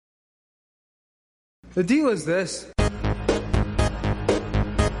The deal is this.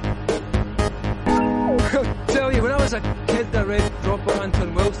 Tell you, when I was a kid, that read Dropper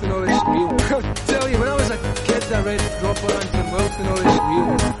Anton Wilson, all this real. Tell you, when I was a kid, that read Dropper Anton Wilson, all this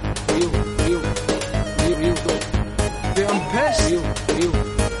real. Yeah, I'm pissed.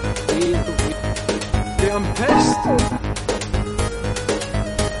 Yeah, I'm pissed.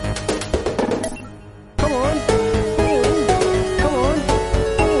 Come on.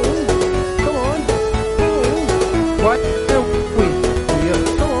 What?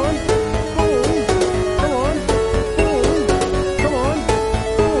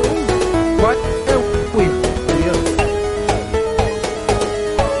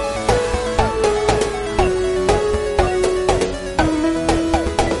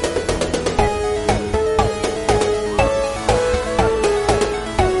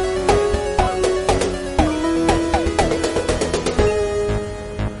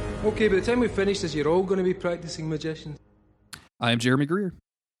 Okay, by the time we finish this, you're all going to be practicing magicians. I am Jeremy Greer.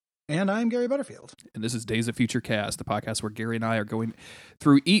 And I'm Gary Butterfield. And this is Days of Future Cast, the podcast where Gary and I are going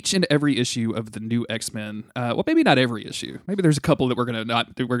through each and every issue of the new X-Men. Well, maybe not every issue. Maybe there's a couple that we're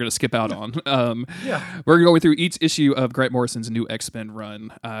gonna skip out on. We're going through each issue of Grant Morrison's new X-Men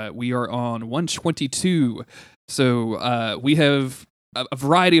run. We are on 122. So we have a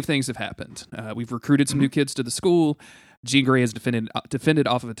variety of things have happened. We've recruited some new kids to the school. Jean Grey has defended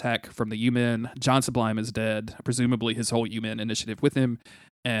off of attack from the U-Men. John Sublime is dead, presumably his whole U-Men initiative with him.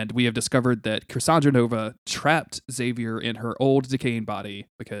 And we have discovered that Cassandra Nova trapped Xavier in her old decaying body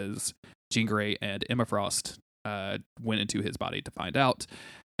because Jean Grey and Emma Frost went into his body to find out.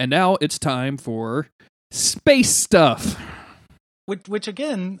 And now it's time for space stuff. Which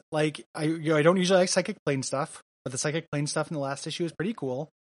again, like I don't usually like psychic plane stuff, but the psychic plane stuff in the last issue is pretty cool.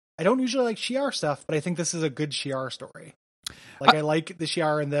 I don't usually like Shi'ar stuff, but I think this is a good Shi'ar story. Like I like the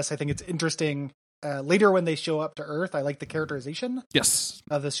Shi'ar in this. I think it's interesting. Later when they show up to Earth, I like the characterization. Yes,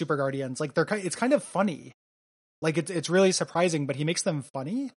 of the Super Guardians. Like it's kind of funny. Like it's really surprising, but he makes them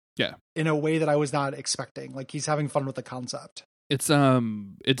funny. Yeah, in a way that I was not expecting. Like he's having fun with the concept. I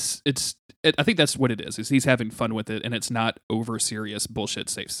think that's what it is he's having fun with it, and it's not over serious bullshit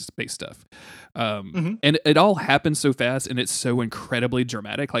space stuff. And it all happens so fast, and it's so incredibly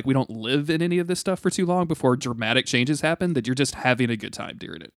dramatic. Like we don't live in any of this stuff for too long before dramatic changes happen that you're just having a good time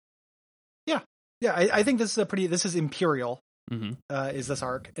during it. Yeah, I think this is Imperial, is this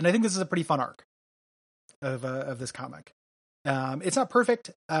arc, and I think this is a pretty fun arc of this comic. It's not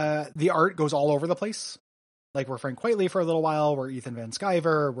perfect. The art goes all over the place. Like we're Frank Quitely for a little while, we're Ethan Van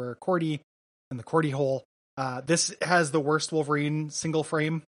Sciver, we're Cordy in the Cordy hole. This has the worst Wolverine single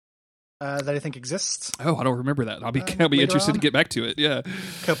frame that I think exists. Oh, I don't remember that. I'll be interested to get back to it. Yeah,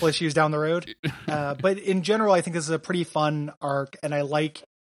 a couple issues down the road. But in general, I think this is a pretty fun arc, and I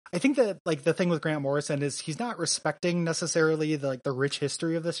think that like the thing with Grant Morrison is he's not respecting necessarily the rich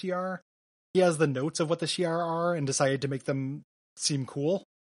history of the Shi'ar. He has the notes of what the Shi'ar are and decided to make them seem cool,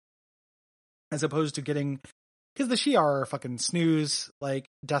 as opposed to because the Shi'ar are fucking snooze, like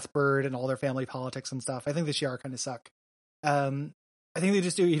Deathbird and all their family politics and stuff. I think the Shi'ar kind of suck. I think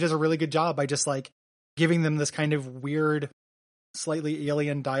he does a really good job by just like giving them this kind of weird, slightly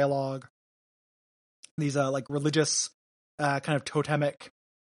alien dialogue. These like religious kind of totemic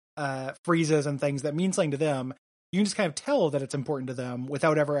phrases and things that mean something to them. You can just kind of tell that it's important to them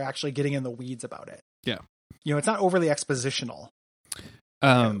without ever actually getting in the weeds about it. Yeah. It's not overly expositional,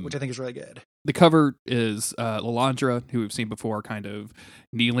 which I think is really good. The cover is Lilandra, who we've seen before, kind of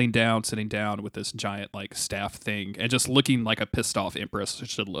kneeling down, sitting down with this giant like staff thing, and just looking like a pissed off empress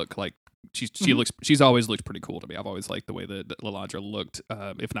should look. Like she's always looked pretty cool to me. I've always liked the way that Lilandra looked,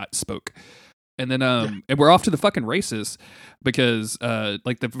 if not spoke. And then and we're off to the fucking races because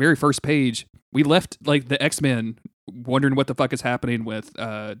like the very first page, we left like the X-Men wondering what the fuck is happening with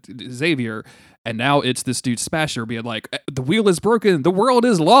Xavier, and now it's this dude Smasher being like, the wheel is broken, the world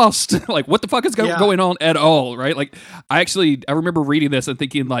is lost. Like what the fuck is going on at all, right? Like I remember reading this and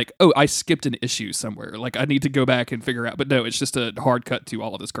thinking like, oh, I skipped an issue somewhere, like I need to go back and figure out, but no, it's just a hard cut to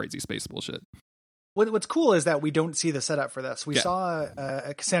all of this crazy space bullshit. What's cool is that we don't see the setup for this. We saw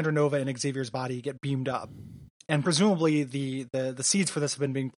Cassandra Nova in Xavier's body get beamed up, and presumably the seeds for this have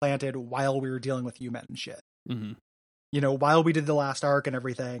been being planted while we were dealing with U-Men and shit. While we did the last arc and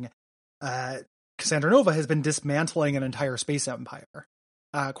everything, Cassandra Nova has been dismantling an entire space empire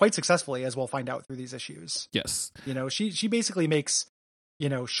quite successfully, as we'll find out through these issues. Yes, she basically makes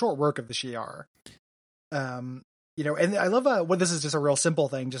short work of the Shi'ar. And I love what this is just a real simple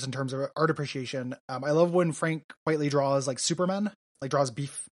thing, just in terms of art appreciation. I love when Frank Quitely draws like Superman, like draws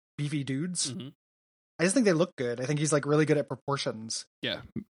beefy dudes. I just think they look good. I think he's like really good at proportions. Yeah.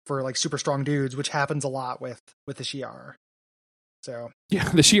 for like super strong dudes, which happens a lot with the Shi'ar. So yeah,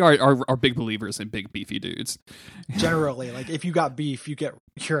 the Shi'ar are big believers in big beefy dudes. Generally, like if you got beef,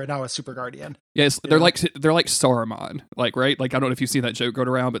 you're now a super guardian. Yes, they're like Saruman, like, right? Like, I don't know if you see that joke going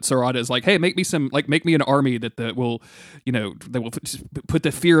around, but Saruman is like, hey, make me an army that will, that will put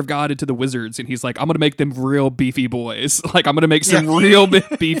the fear of God into the wizards, and he's like, I'm gonna make them real beefy boys, like I'm gonna make some real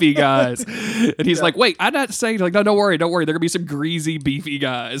beefy guys, and he's like, wait, I'm not saying like, no, don't worry, there gonna be some greasy beefy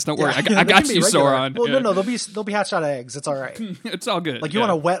guys, don't worry, I got you, Sauron. Well, no, they'll be hatched out of eggs. It's all right. It's all good. Like you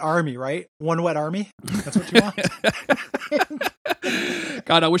want a wet army, right? One wet army. That's what you want.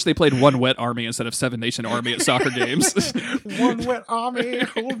 God, I wish they played one wet army instead of 7 Nation Army at soccer games. One wet army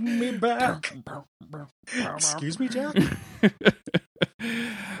holding me back. Excuse me, Jack?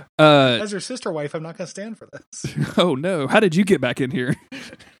 As your sister wife, I'm not going to stand for this. Oh, no. How did you get back in here?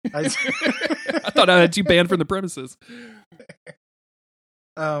 I thought I had you banned from the premises.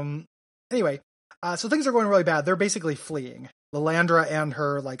 Anyway, so things are going really bad. They're basically fleeing. Lilandra and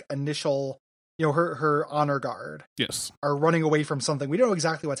her like initial, her honor guard, yes, are running away from something. We don't know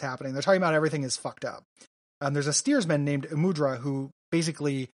exactly what's happening. They're talking about everything is fucked up. There's a steersman named Imudra who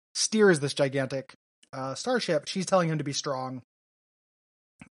basically steers this gigantic starship. She's telling him to be strong.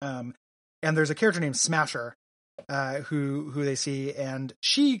 And there's a character named Smasher, who they see, and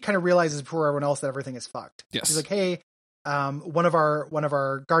she kind of realizes before everyone else that everything is fucked. Yes. She's like, hey, one of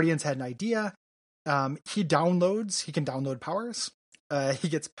our guardians had an idea. He can download powers. He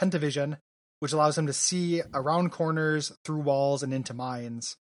gets pentavision, which allows him to see around corners, through walls, and into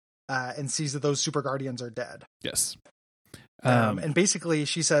mines, and sees that those super guardians are dead. Yes. And basically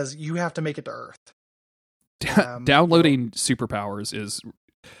she says, you have to make it to Earth. Downloading superpowers is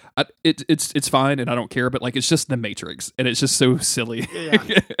it's fine, and I don't care, but like it's just the Matrix, and it's just so silly. Yeah.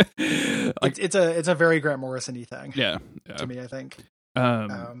 Like, it's a very Grant Morrison-y thing. Yeah. To me, I think.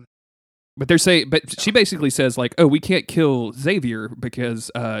 But she basically says like, oh, we can't kill Xavier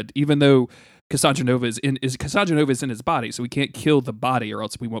because even though Cassandra Nova is in his body, so we can't kill the body or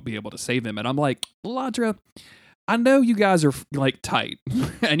else we won't be able to save him. And I'm like, Lilandra, I know you guys are like tight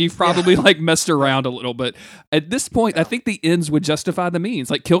and you've probably like messed around a little, but at this point, I think the ends would justify the means.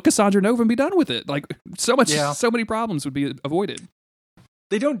 Like kill Cassandra Nova and be done with it. Like so many problems would be avoided.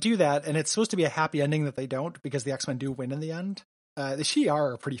 They don't do that, and it's supposed to be a happy ending that they don't, because the X-Men do win in the end. The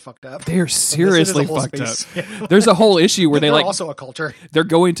Shi'ar are pretty fucked up. They're seriously fucked up. There's a whole issue where they're like also a culture. They're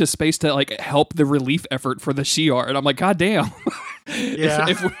going to space to like help the relief effort for the Shi'ar, and I'm like, God damn. Yeah.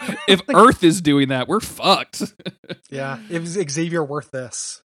 if Earth is doing that, we're fucked. Yeah. Is Xavier worth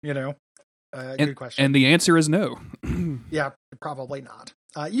this? Good question. And the answer is no. Yeah, probably not.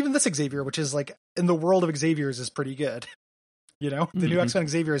 Even this Xavier, which is like in the world of Xaviers, is pretty good. The new X-Men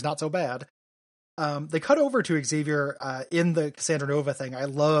Xavier is not so bad. They cut over to Xavier in the Cassandra Nova thing. I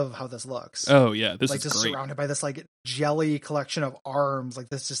love how this looks. Oh yeah, this like is just great. Surrounded by this like jelly collection of arms, like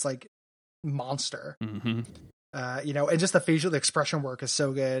this just like monster. Mm-hmm. And just the facial expression work is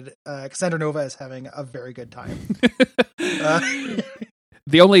so good. Cassandra Nova is having a very good time.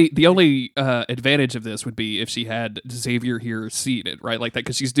 The only advantage of this would be if she had Xavier here seated, right, like that,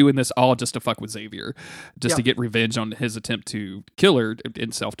 because she's doing this all just to fuck with Xavier, just to get revenge on his attempt to kill her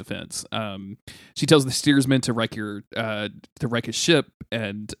in self defense. She tells the steersman to wreck his ship,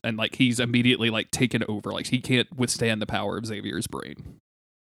 and like he's immediately like taken over, like he can't withstand the power of Xavier's brain.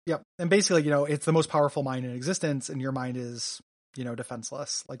 Yep, and basically, it's the most powerful mind in existence, and your mind is,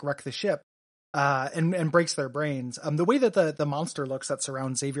 defenseless. Like wreck the ship. And breaks their brains. The way that the monster looks that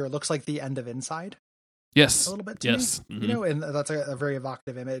surrounds Xavier looks like the end of Inside. Yes. A little bit to me. Mm-hmm. And that's a very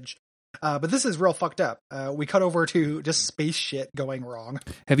evocative image. But this is real fucked up. We cut over to just space shit going wrong.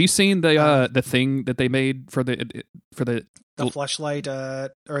 Have you seen the thing that they made for the fleshlight,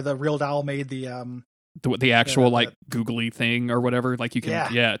 or the real doll made the actual googly thing or whatever? Like you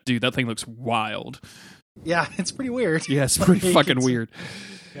can, dude, that thing looks wild. Yeah, it's pretty weird. Yeah, it's pretty fucking weird.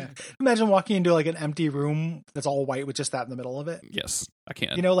 Yeah. Imagine walking into like an empty room that's all white with just that in the middle of it. Yes, I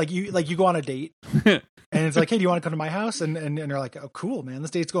can. You go on a date and it's like, hey, do you want to come to my house? And you're like, oh, cool, man,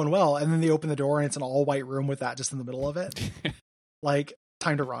 this date's going well. And then they open the door and it's an all white room with that just in the middle of it. Like,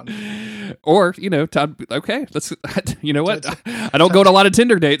 time to run. Or, time, okay, let's, you know what? I don't go to a lot of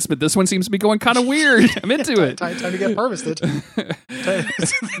Tinder dates, but this one seems to be going kind of weird. I'm into it. Time to get harvested. the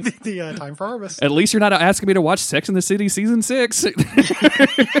time for harvest. At least you're not asking me to watch Sex and the City season 6.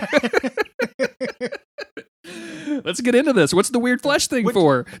 Let's get into this. What's the weird flesh thing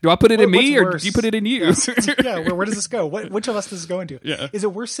for? Do I put it in me or do you put it in you? Where does this go? Which of us does this go into? Yeah. Is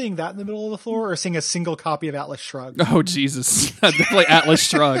it worth seeing that in the middle of the floor or seeing a single copy of Atlas Shrugged? Oh, Jesus. Definitely Atlas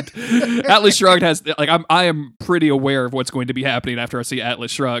Shrugged. Atlas Shrugged has, like, I am pretty aware of what's going to be happening after I see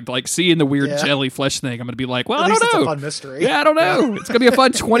Atlas Shrugged. Like, seeing the weird jelly flesh thing, I'm going to be like, well, At I least don't know. It's a fun mystery. Yeah, I don't know. It's going to be a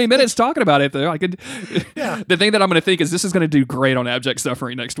fun 20 minutes talking about it, though. The thing that I'm going to think is this is going to do great on Abject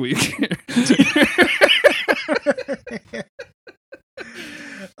Suffering next week.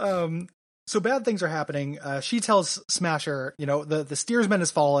 So bad things are happening. She tells Smasher, the steersman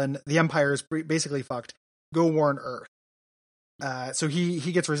has fallen. The Empire is basically fucked. Go warn Earth. So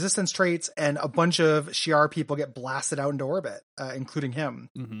he gets resistance traits, and a bunch of Shi'ar people get blasted out into orbit, including him.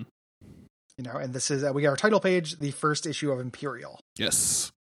 Mm-hmm. And this is we got our title page, the first issue of Imperial.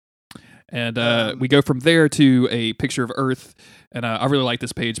 Yes. And we go from there to a picture of Earth. And I really like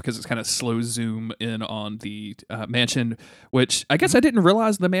this page because it's kind of slow zoom in on the mansion, which I guess I didn't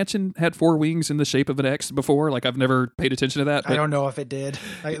realize the mansion had 4 wings in the shape of an X before. Like, I've never paid attention to that. I don't know if it did.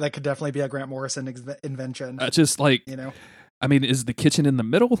 That could definitely be a Grant Morrison invention. Just like, I mean, is the kitchen in the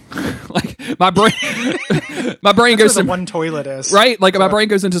middle? Like, my brain goes where the one toilet is, right? Like, my brain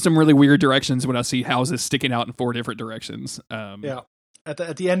goes into some really weird directions when I see houses sticking out in 4 different directions. Yeah.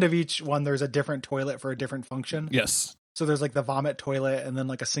 At the end of each one, there's a different toilet for a different function. Yes. So there's like the vomit toilet, and then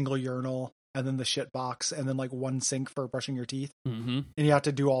like a single urinal, and then the shit box, and then like one sink for brushing your teeth. Mm-hmm. And you have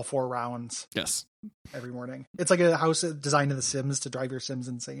to do all 4 rounds. Yes. Every morning. It's like a house designed in The Sims to drive your Sims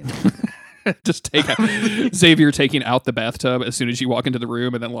insane. Just take Xavier taking out the bathtub as soon as you walk into the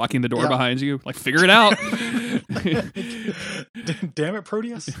room and then locking the door behind you. Like, figure it out. Damn it,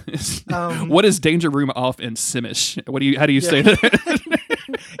 Proteus. What is Danger Room off in Simish? How do you say that?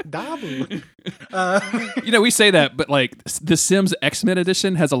 Dabu. We say that, but like the Sims X-Men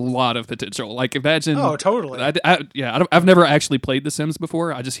edition has a lot of potential. Like, imagine. Oh, totally. I've never actually played The Sims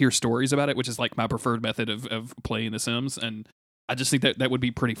before. I just hear stories about it, which is like my preferred method of playing The Sims. And I just think that would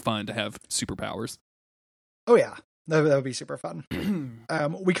be pretty fun to have superpowers. Oh, yeah. That would be super fun.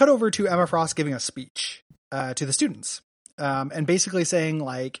 We cut over to Emma Frost giving a speech to the students, and basically saying,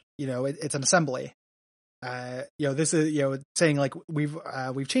 like, it's an assembly. This is, saying like we've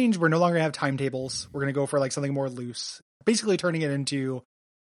changed. We're no longer gonna have timetables. We're going to go for like something more loose, basically turning it into,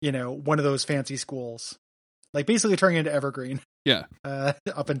 one of those fancy schools, like basically turning it into Evergreen. Yeah.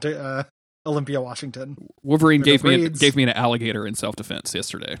 Up into, Olympia, Washington. Wolverine gave me an alligator in self-defense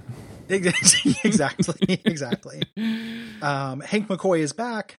yesterday. Exactly. Hank McCoy is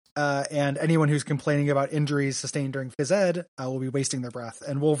back, and anyone who's complaining about injuries sustained during phys ed will be wasting their breath.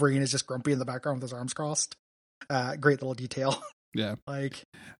 And Wolverine is just grumpy in the background with his arms crossed. Great little detail. Yeah. Like,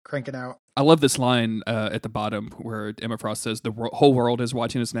 cranking out. I love this line at the bottom where Emma Frost says, "The whole world is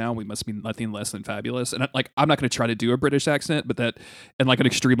watching us now. We must be nothing less than fabulous." And I'm not going to try to do a British accent, but that, and like an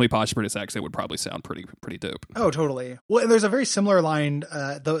extremely posh British accent would probably sound pretty dope. Oh, totally. Well, and there's a very similar line,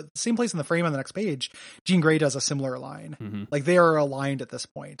 the same place in the frame on the next page. Jean Grey does a similar line. Mm-hmm. Like, they are aligned at this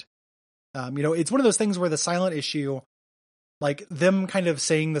point. It's one of those things where the silent issue, like them kind of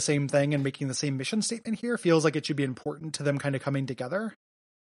saying the same thing and making the same mission statement here, feels like it should be important to them kind of coming together.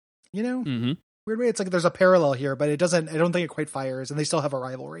 Mm-hmm. Weird way. It's like there's a parallel here, but I don't think it quite fires, and they still have a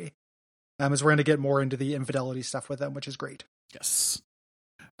rivalry. As we're going to get more into the infidelity stuff with them, which is great. Yes.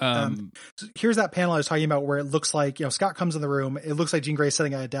 So here's that panel I was talking about where it looks like, Scott comes in the room. It looks like Jean Grey's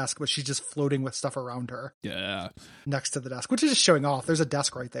sitting at a desk, but she's just floating with stuff around her. Yeah. Next to the desk, which is just showing off. There's a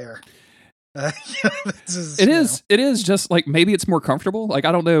desk right there. It is just like, maybe it's more comfortable. Like,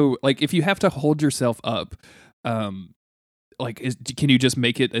 I don't know. Like, if you have to hold yourself up, can you just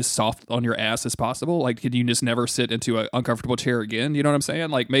make it as soft on your ass as possible? Like, can you just never sit into an uncomfortable chair again? You know what I'm saying?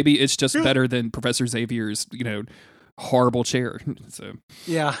 Like, maybe it's just better than Professor Xavier's, horrible chair. So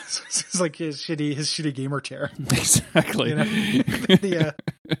yeah, it's like his shitty gamer chair. Exactly.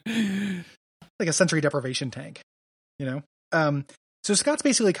 Like a sensory deprivation tank. So Scott's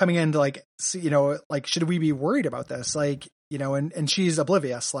basically coming in to like, should we be worried about this? Like, and she's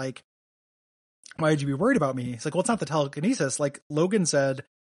oblivious. Like, why would you be worried about me? It's like, well, it's not the telekinesis. Like, Logan said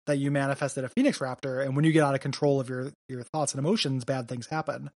that you manifested a Phoenix Raptor, and when you get out of control of your thoughts and emotions, bad things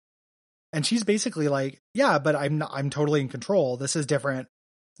happen. And she's basically like, yeah, but I'm totally in control. This is different.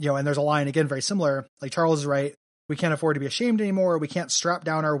 And there's a line again, very similar. Like, Charles is right. We can't afford to be ashamed anymore. We can't strap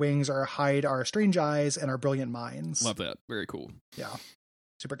down our wings or hide our strange eyes and our brilliant minds. Love that. Very cool. Yeah.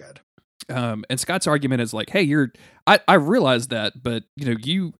 Super good. And Scott's argument is like, hey, I realize that, but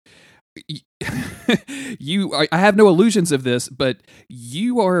I have no illusions of this, but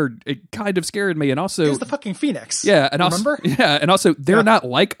you are kind of scaring me. And also, it's the fucking Phoenix. Yeah, and remember? And also, they're not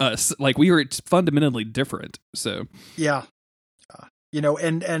like us. Like, we were fundamentally different. So yeah,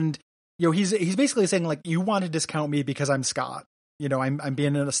 and he's basically saying, like, you want to discount me because I'm Scott. I'm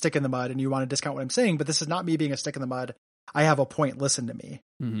being a stick in the mud, and you want to discount what I'm saying, but this is not me being a stick in the mud. I have a point. Listen to me.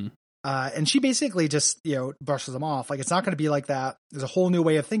 Mm-hmm. And she basically just, brushes them off. Like, it's not going to be like that. There's a whole new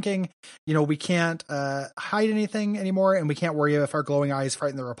way of thinking. We can't hide anything anymore, and we can't worry if our glowing eyes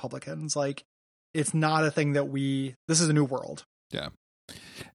frighten the Republicans. Like, it's not a thing that this is a new world. Yeah.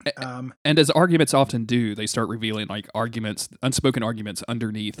 And as arguments often do, they start revealing like unspoken arguments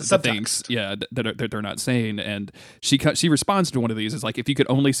underneath the things, that they're not saying. And she responds to one of these is like, if you could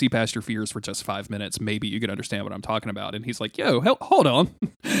only see past your fears for just 5 minutes, maybe you could understand what I'm talking about. And he's like, yo, hold on.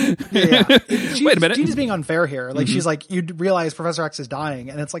 Yeah. Wait a minute. She's being unfair here. Like, she's like, you'd realize Professor X is dying.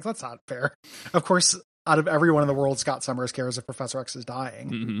 And it's like, that's not fair. Of course, out of everyone in the world, Scott Summers cares if Professor X is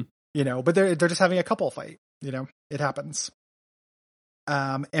dying, but they're just having a couple fight, it happens.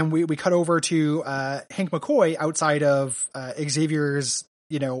 And we cut over to Hank McCoy outside of Xavier's,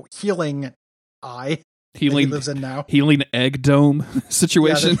 healing eye. Healing he lives in now. Healing egg dome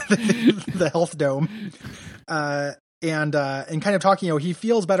situation. Yeah, the health dome. And kind of talking, he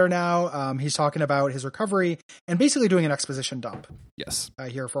feels better now. He's talking about his recovery and basically doing an exposition dump. Yes.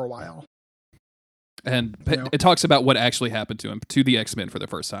 Here for a while. And it talks about what actually happened to him, to the X-Men for the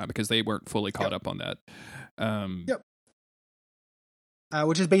first time, because they weren't fully caught up on that. Yep.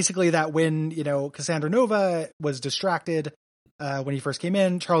 Which is basically that when, Cassandra Nova was distracted when he first came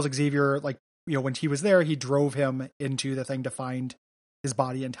in, Charles Xavier, like, when he was there, he drove him into the thing to find his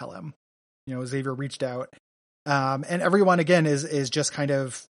body and tell him. Xavier reached out. And everyone, again, is just kind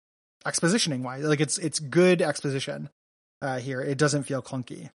of expositioning wise. Like, it's good exposition here. It doesn't feel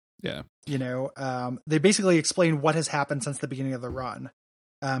clunky. Yeah. They basically explain what has happened since the beginning of the run.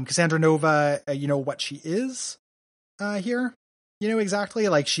 Cassandra Nova, what she is here. Exactly.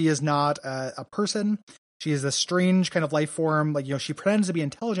 Like, she is not a person. She is a strange kind of life form. Like, she pretends to be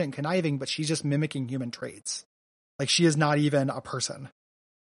intelligent and conniving, but she's just mimicking human traits. Like, she is not even a person,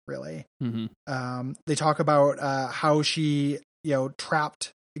 really. Mm-hmm. They talk about how she,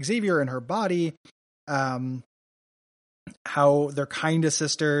 trapped Xavier in her body, how they're kind of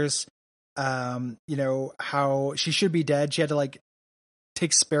sisters, how she should be dead. She had to, like,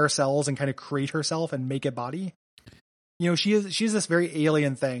 take spare cells and kind of create herself and make a body. She's this very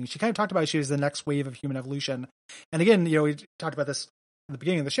alien thing. She kind of talked about she was the next wave of human evolution. And again, we talked about this at the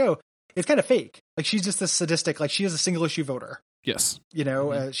beginning of the show. It's kind of fake. Like, she's just this sadistic, like, she is a single issue voter. Yes.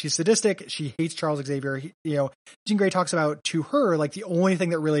 She's sadistic. She hates Charles Xavier. Jean Grey talks about, to her, like, the only thing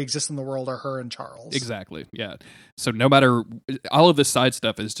that really exists in the world are her and Charles. Exactly. Yeah. So no matter, all of this side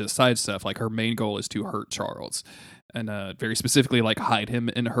stuff is just side stuff. Like, her main goal is to hurt Charles. And very specifically, like, hide him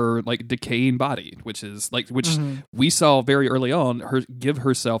in her, like, decaying body, which we saw very early on, her give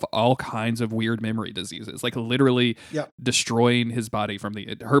herself all kinds of weird memory diseases, like literally destroying her body from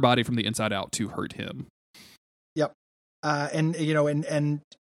the inside out to hurt him. Yep. And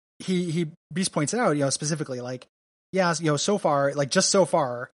he Beast points it out, specifically, like, so far, like, just so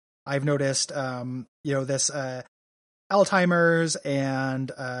far, I've noticed, this Alzheimer's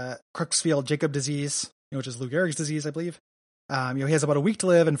and Creutzfeldt-Jakob disease, which is Lou Gehrig's disease, I believe. He has about a week to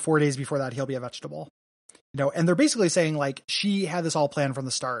live, and 4 days before that, he'll be a vegetable. And they're basically saying, like, she had this all planned from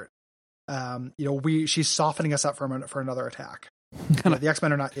the start. She's softening us up for another attack. The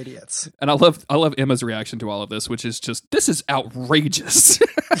X-Men are not idiots. And I love Emma's reaction to all of this, which is just, this is outrageous.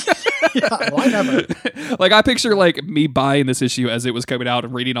 I never. Like, I picture, like, me buying this issue as it was coming out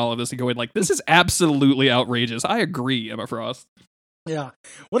and reading all of this and going, like, this is absolutely outrageous. I agree, Emma Frost. Yeah.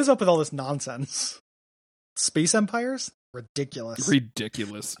 What is up with all this nonsense? Space empires? Ridiculous. We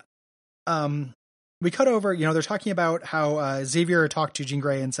cut over, they're talking about how Xavier talked to Jean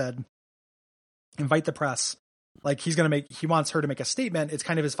Grey and said, invite the press. Like, he wants her to make a statement. It's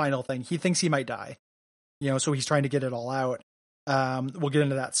kind of his final thing. He thinks he might die, so he's trying to get it all out. We'll get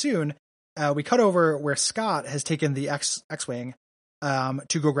into that soon. We cut over where Scott has taken the X-Wing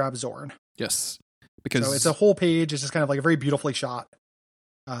to go grab Zorn. Yes. So it's a whole page. It's just kind of like a very beautifully shot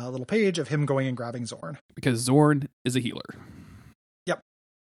little page of him going and grabbing Zorn. Because Zorn is a healer. Yep.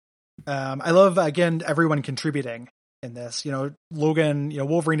 I love, again, everyone contributing in this. Logan,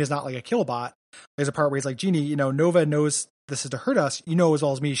 Wolverine is not like a killbot. There's a part where he's like, Jeannie, Nova knows this is to hurt us. As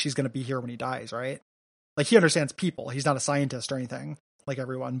well as me, she's going to be here when he dies, right? Like, he understands people. He's not a scientist or anything like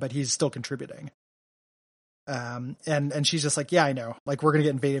everyone, but he's still contributing. And she's just like, yeah, I know. Like, we're going to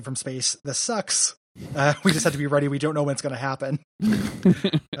get invaded from space. This sucks. We just have to be ready. We don't know when it's going to happen.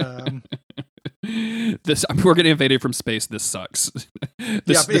 we're getting invaded from space. This sucks.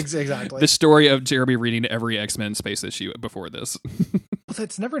 Exactly. The story of Jeremy reading every X-Men space issue before this. Well,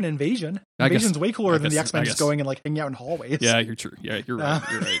 it's never an invasion. Invasion's way cooler than the X-Men just going and like hanging out in hallways. Yeah, you're true. Yeah, you're right.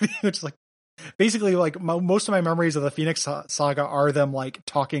 You're right. It's like basically like most of my memories of the Phoenix Saga are them like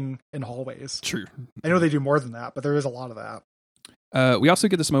talking in hallways. True. I know they do more than that, but there is a lot of that. We also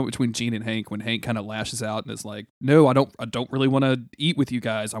get this moment between Jean and Hank when Hank kind of lashes out and is like, "No, I don't really want to eat with you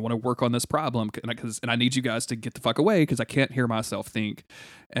guys. I want to work on this problem, and I need you guys to get the fuck away because I can't hear myself think."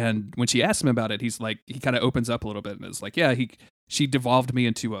 And when she asks him about it, he's like, he kind of opens up a little bit and is like, "Yeah, she devolved me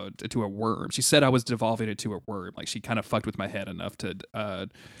into a worm. She said I was devolving into a worm. Like she kind of fucked with my head enough to,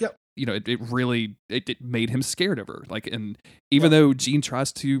 Yep. You know, it really made him scared of her. Like, and even though Jean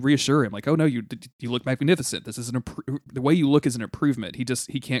tries to reassure him, like, "Oh no, you look magnificent. This is the way you look is an improvement."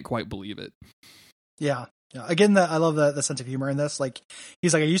 He can't quite believe it. Yeah. Again, I love the sense of humor in this. Like,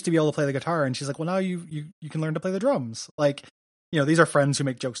 he's like, "I used to be able to play the guitar," and she's like, "Well, now you can learn to play the drums." Like, you know, these are friends who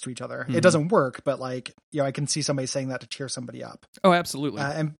make jokes to each other. Mm-hmm. It doesn't work, but like, you know, I can see somebody saying that to cheer somebody up. Oh, absolutely.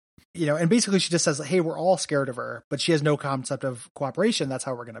 And you know, and basically she just says, "Hey, we're all scared of her," but she has no concept of cooperation. That's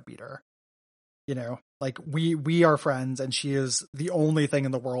how we're going to beat her. You know, like we are friends, and she is the only thing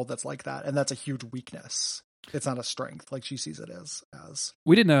in the world that's like that, and that's a huge weakness. It's not a strength like she sees it as.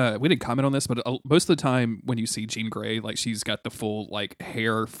 We didn't comment on this, but most of the time when you see Jean Grey, like she's got the full like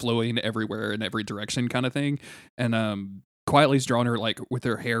hair flowing everywhere in every direction kind of thing, and Quietly's drawn her like with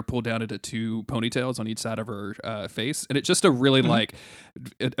her hair pulled down into two ponytails on each side of her face, and it's just a really like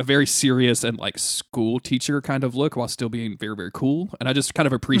a very serious and like school teacher kind of look while still being very, very cool. And I just kind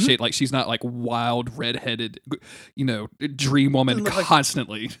of appreciate like she's not like wild redheaded, you know, dream woman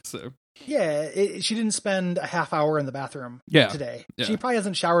constantly. Like, so yeah, she didn't spend a half hour in the bathroom today. Yeah. She probably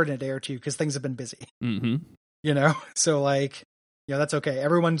hasn't showered in a day or two because things have been busy. Mm-hmm. You know, so like, you know, that's okay.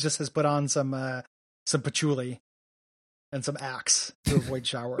 Everyone just has put on some patchouli and some Axe to avoid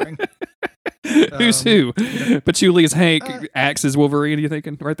showering. Who's who? Patchouli is Hank. Axe is Wolverine. Are you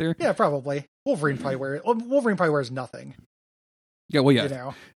thinking right there? Yeah, probably. Wolverine probably wears nothing. Yeah, well, yeah. You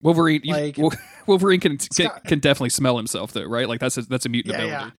know? Wolverine. Wolverine can definitely smell himself, though, right? Like that's a mutant ability.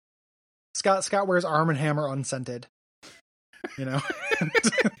 Yeah. Scott wears Arm & Hammer unscented. You know,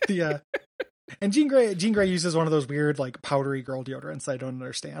 And Jean Grey uses one of those weird, like, powdery girl deodorants I don't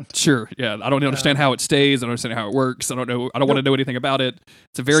understand. Sure, yeah. I don't understand how it stays. I don't understand how it works. I don't know. I don't want to know anything about it.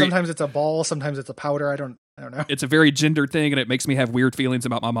 Sometimes it's a ball. Sometimes it's a powder. I don't know. It's a very gendered thing, and it makes me have weird feelings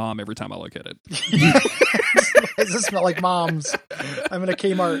about my mom every time I look at it. Why does it smell like moms? I'm in a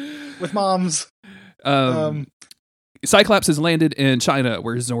Kmart with moms. Cyclops has landed in China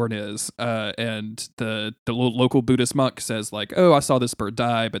where Zorn is, and the local Buddhist monk says like, "Oh, I saw this bird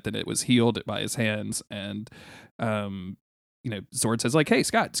die, but then it was healed by his hands." And Zorn says like, "Hey,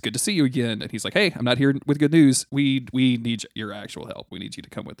 Scott, it's good to see you again." And he's like, "Hey, I'm not here with good news. We need your actual help. We need you to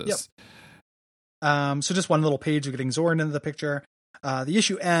come with us." Yep. So just one little page of getting Zorn into the picture. The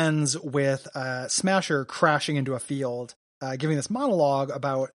issue ends with Smasher crashing into a field, giving this monologue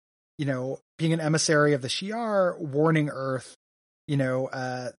about, being an emissary of the Shi'ar, warning Earth,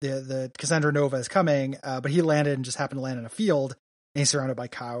 the Cassandra Nova is coming, but he landed and just happened to land in a field, and he's surrounded by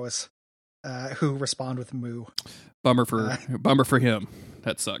cows, who respond with moo. Bummer for him.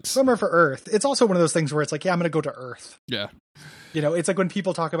 That sucks. Bummer for Earth. It's also one of those things where it's like, yeah, I'm going to go to Earth. Yeah. It's like when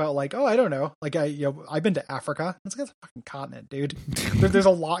people talk about like, oh, I don't know. Like I've been to Africa. It's like, that's a fucking continent, dude. There's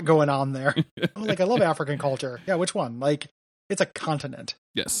a lot going on there. Oh, like I love African culture. Yeah. Which one? Like it's a continent.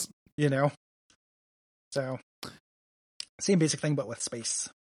 Yes. So same basic thing, but with space.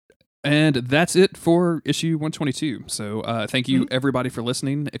 And that's it for issue 122. So thank you everybody for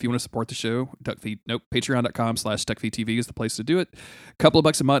listening. If you want to support the show, patreon.com/DuckFeedTV is the place to do it. A couple of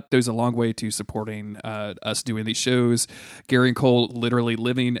bucks a month goes a long way to supporting us doing these shows. Gary and Cole literally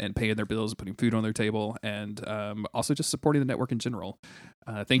living and paying their bills, putting food on their table, and also just supporting the network in general.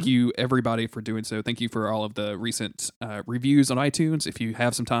 Thank you everybody for doing so. Thank you for all of the recent reviews on iTunes. If you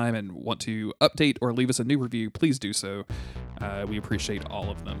have some time and want to update or leave us a new review, please do so. We appreciate all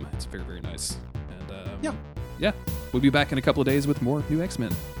of them. It's very, very nice. And yeah, we'll be back in a couple of days with more new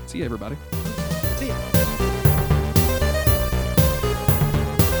X-Men. See you, everybody. See ya.